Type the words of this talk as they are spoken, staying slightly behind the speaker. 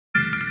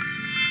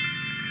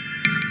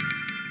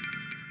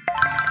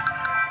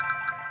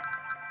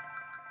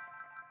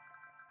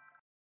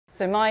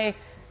So my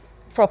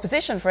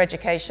proposition for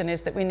education is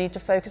that we need to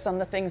focus on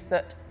the things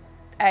that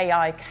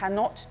AI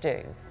cannot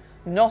do,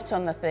 not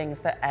on the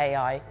things that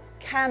AI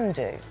can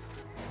do.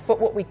 But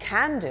what we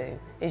can do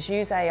is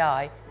use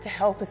AI to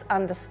help us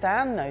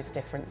understand those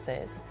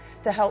differences,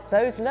 to help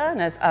those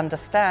learners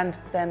understand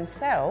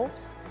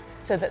themselves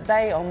so that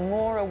they are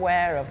more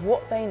aware of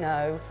what they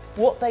know,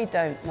 what they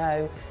don't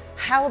know,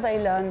 how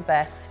they learn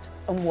best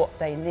and what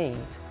they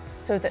need,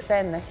 so that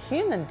then the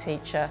human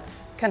teacher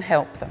can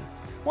help them.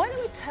 Why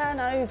don't we turn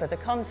over the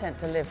content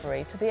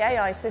delivery to the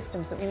AI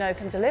systems that we know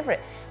can deliver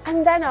it,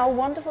 and then our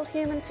wonderful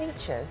human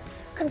teachers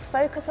can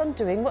focus on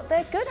doing what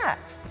they're good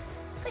at.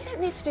 They don't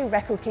need to do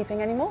record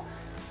keeping anymore,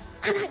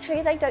 and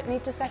actually they don't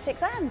need to set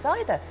exams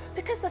either,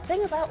 because the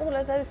thing about all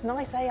of those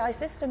nice AI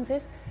systems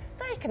is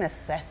they can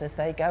assess as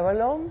they go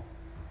along,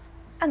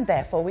 and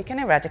therefore we can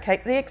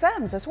eradicate the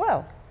exams as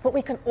well. But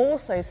we can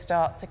also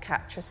start to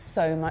capture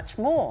so much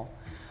more.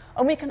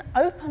 And we can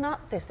open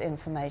up this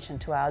information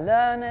to our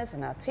learners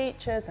and our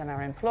teachers and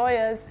our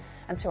employers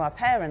and to our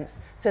parents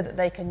so that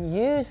they can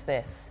use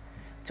this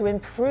to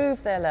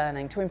improve their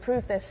learning, to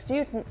improve their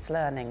students'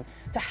 learning,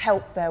 to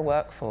help their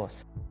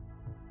workforce.